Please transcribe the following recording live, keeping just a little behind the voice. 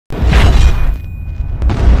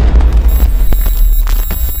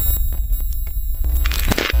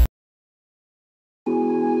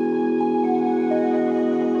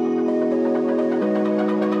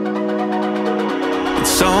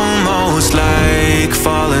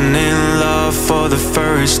falling in love for the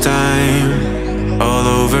first time, all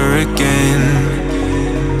over again.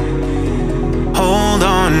 Hold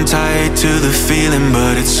on tight to the feeling,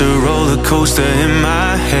 but it's a roller coaster in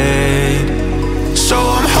my head. So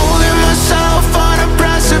I'm holding myself on a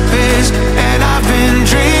precipice, and I've been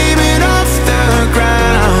dreaming off the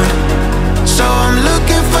ground. So I'm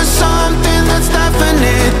looking for something that's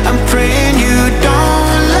definite. I'm praying you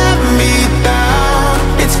don't let me down.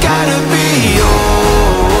 It's gotta be all,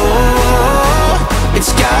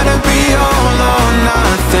 it's gotta be all or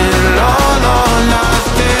nothing, all or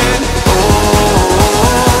nothing. Oh,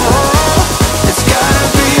 it's gotta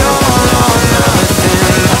be all or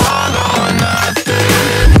nothing, all or nothing.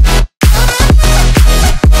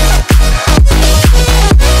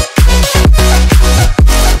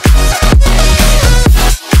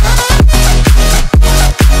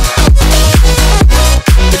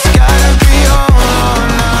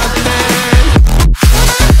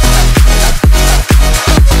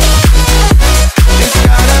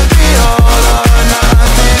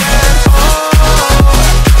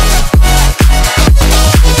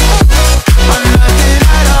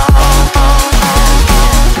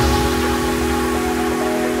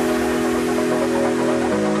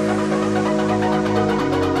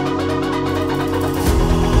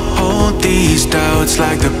 These doubts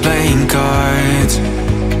like the playing cards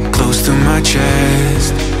close to my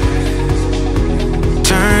chest.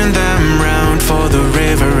 Turn them round for the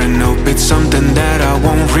river and hope it's something that I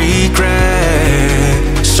won't regret.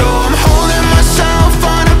 So I'm holding myself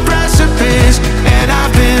on a precipice, and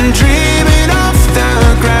I've been dreaming off the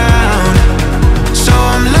ground. So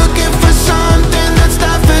I'm looking for something that's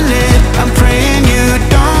definite. I'm praying you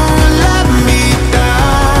don't let me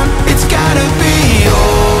down. It's gotta be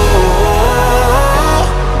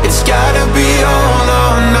it's gotta be all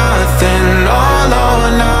or nothing, all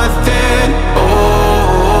or nothing.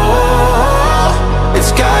 Oh,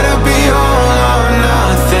 it's gotta be all or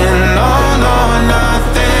nothing, all or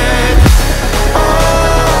nothing.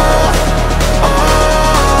 Oh,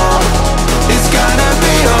 oh, it's gotta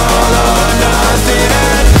be all or nothing.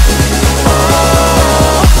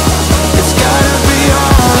 Oh, it's gotta be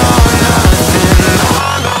all or nothing,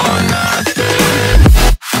 all or nothing.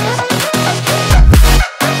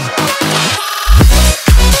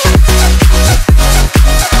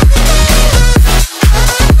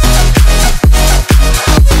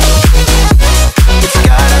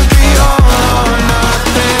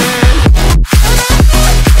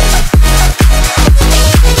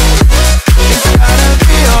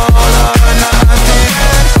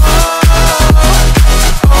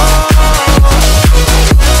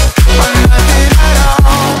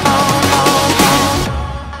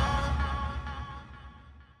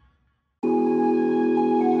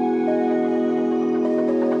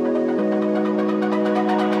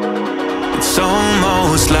 It's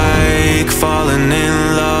almost like falling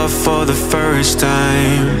in love for the first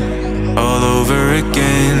time, all over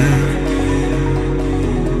again.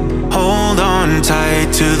 Hold on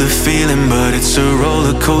tight to the feeling, but it's a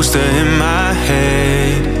roller coaster in my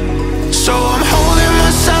head. So I'm holding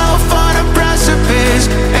myself on a precipice,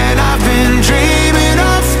 and I've been dreaming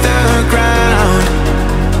off the ground.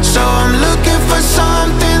 So I'm looking for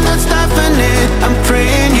something that's definite. I'm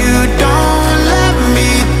praying you don't let me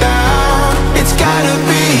down. It's gotta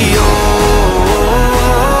be all,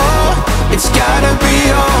 it's gotta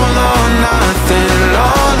be all or nothing,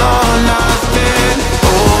 all or nothing.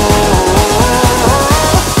 Oh,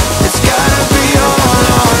 it's gotta be all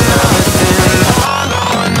or nothing, all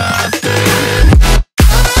or nothing.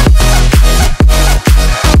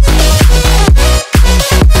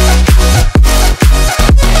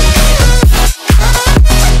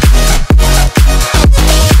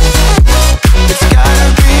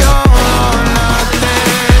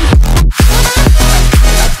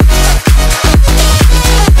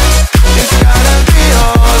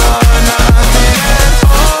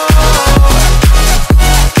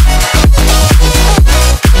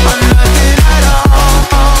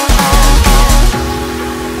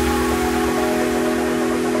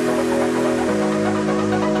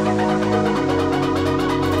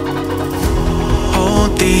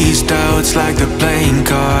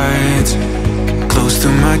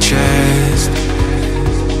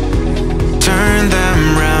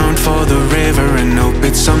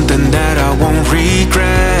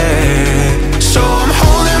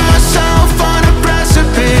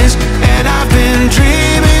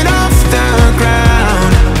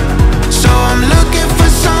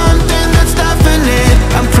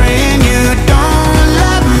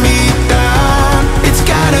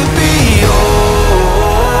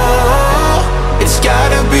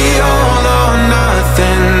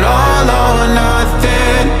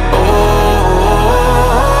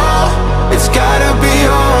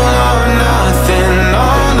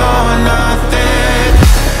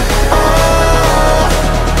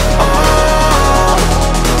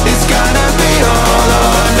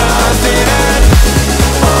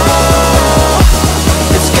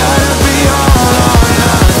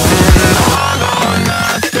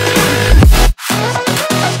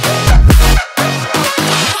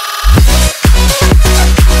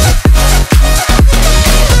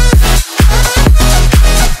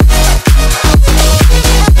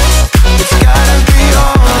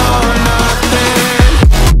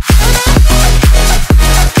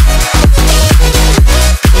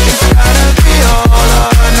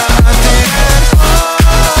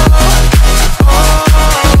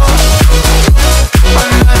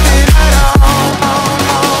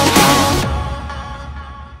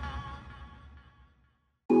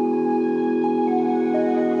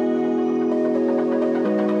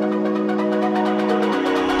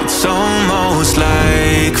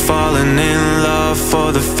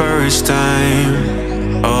 for the first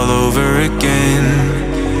time, all over again.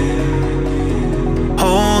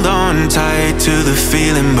 Hold on tight to the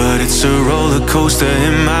feeling, but it's a roller coaster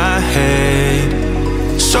in my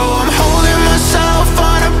head. So I'm holding myself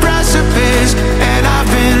on a precipice, and I've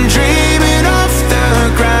been dreaming off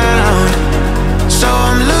the ground. So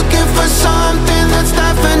I'm looking for something that's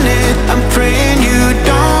definite. I'm praying you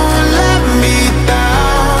don't let me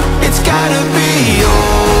down. It's gotta be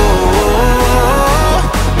all,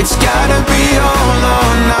 it's gotta be all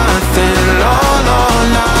or nothing, all or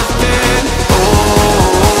nothing. Oh,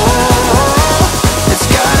 it's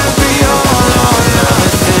gotta be all or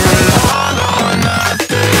nothing, all or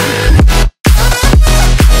nothing.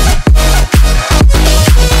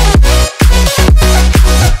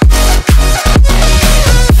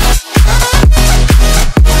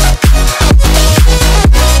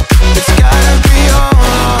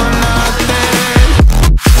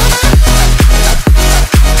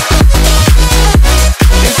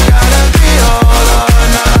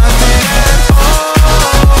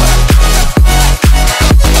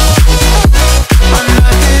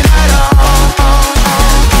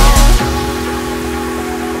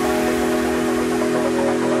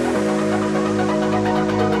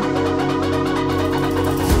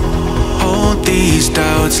 These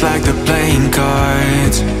doubts like the playing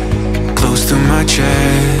cards close to my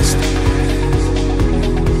chest.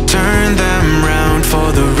 Turn them round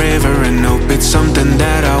for the river and hope it's something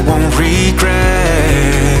that I won't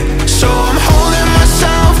regret. So I'm holding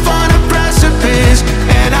myself on a precipice,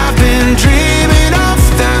 and I've been dreaming off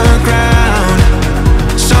the ground.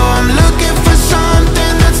 So I'm looking for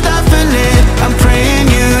something that's definite. I'm praying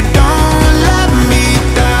you don't let me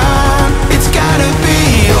down. It's gotta be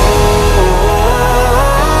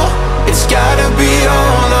it's gotta be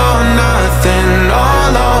all or nothing,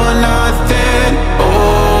 all or nothing.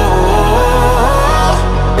 Oh,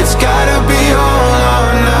 it's gotta be all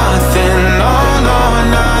or nothing, all or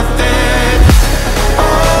nothing.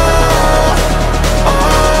 Oh,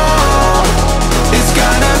 oh, it's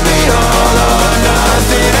gotta be all or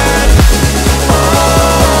nothing.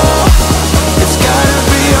 Oh, it's gotta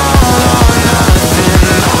be all or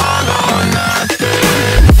nothing, all or nothing.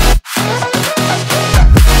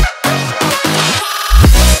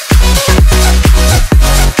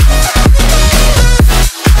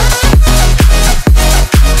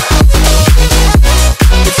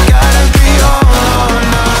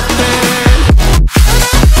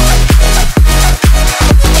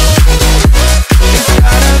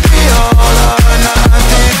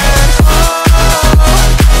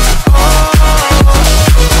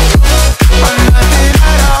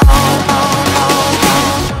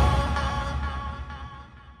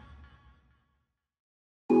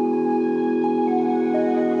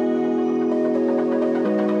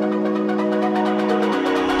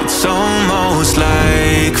 It's almost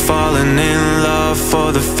like falling in love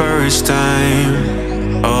for the first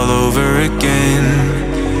time, all over again.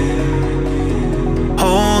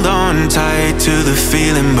 Hold on tight to the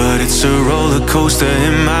feeling, but it's a roller coaster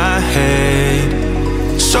in my head.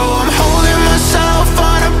 So I'm holding myself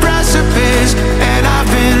on a precipice, and I've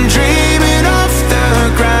been dreaming off the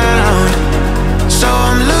ground. So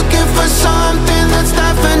I'm looking for something that's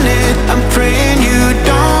definite. I'm praying you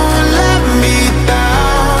don't let me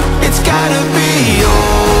down. It's gotta be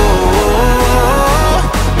all,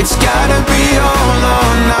 it's gotta be all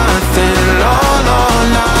or nothing, all or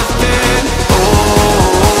nothing.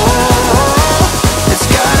 Oh, it's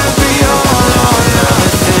gotta be all or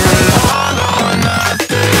nothing, all or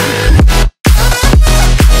nothing.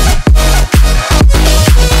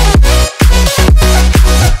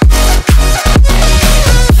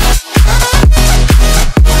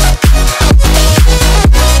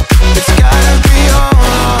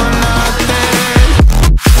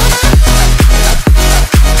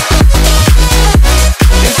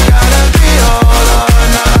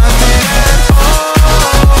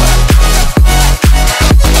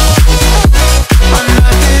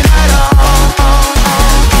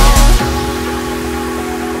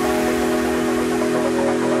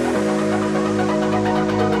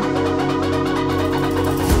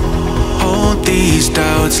 These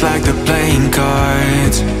doubts like the playing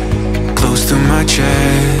cards close to my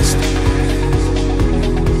chest.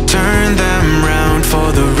 Turn them round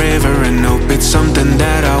for the river and hope it's something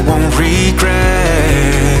that I won't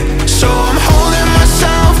regret. So I'm holding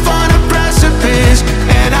myself on a precipice,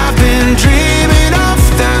 and I've been dreaming off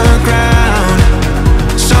the ground.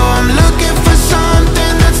 So I'm looking for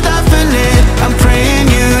something that's definite. I'm praying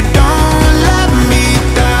you don't let me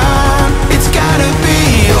down. It's gotta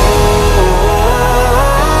be all,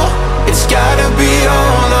 it's gotta be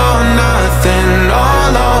all or nothing, all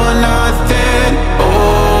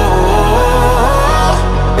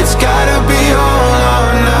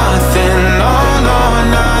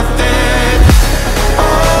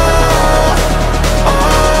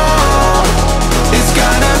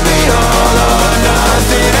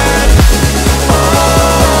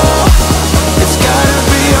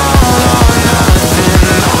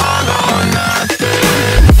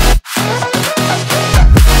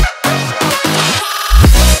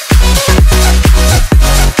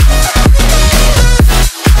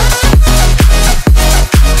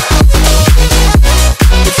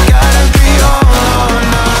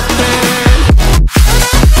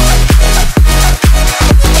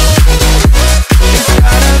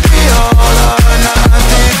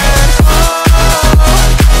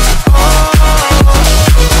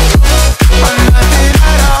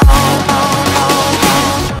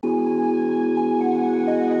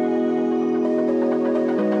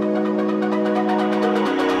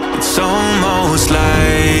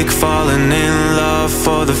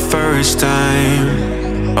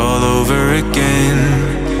again.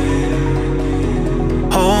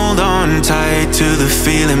 Hold on tight to the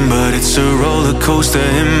feeling, but it's a roller coaster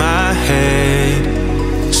in my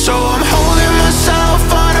head. So I'm holding myself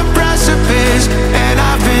on a precipice, and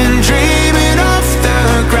I've been dreaming off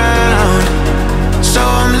the ground. So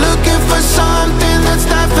I'm looking for something that's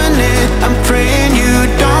definite. I'm praying you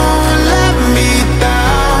don't let me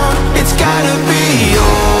down. It's gotta be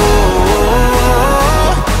all.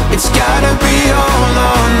 It's gotta be all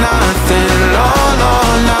or nothing. All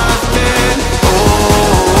or nothing. Oh,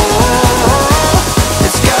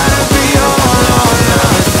 it's gotta be all or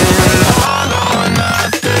nothing. All or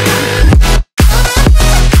nothing.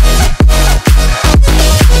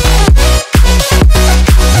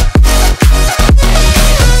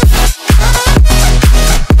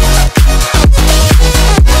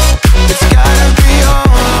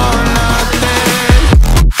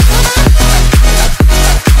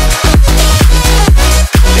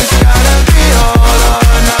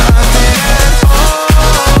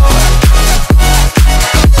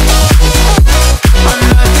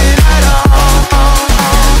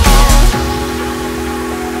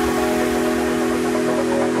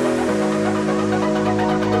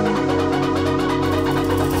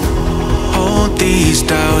 These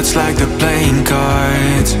doubts like the playing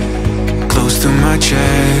cards close to my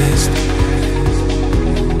chest.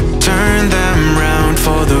 Turn them round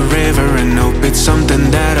for the river and hope it's something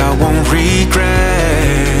that I won't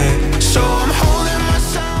regret. So I'm holding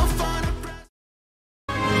myself on a breath.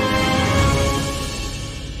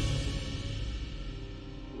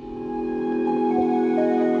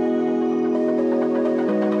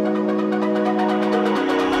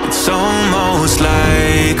 It's almost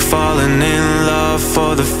like falling in love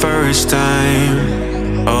for the first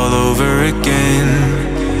time, all over again.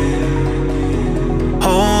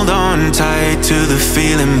 Hold on tight to the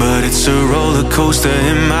feeling, but it's a roller coaster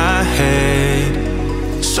in my head.